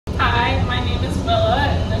Bella,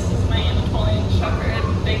 and this is my Anatolian Shepherd,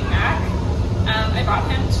 Big Mack. I brought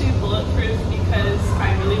him to Bulletproof because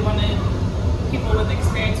I really wanted people with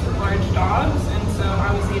experience with large dogs, and so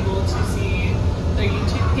I was able to see their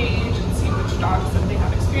YouTube page and see which dogs that they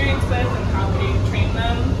have experience with and how they train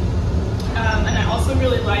them. And I also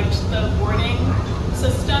really liked the boarding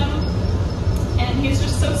system, and he's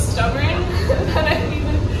just so stubborn that I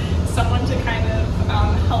needed someone to kind of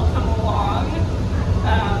help him along,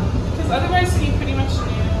 because otherwise he pretty much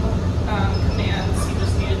knew commands. He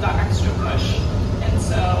just needed that extra push, and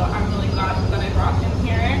so I'm really glad that I brought him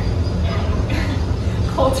here, and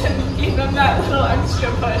Colton gave him that little extra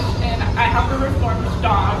push. And I have a reformed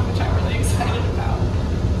dog, which I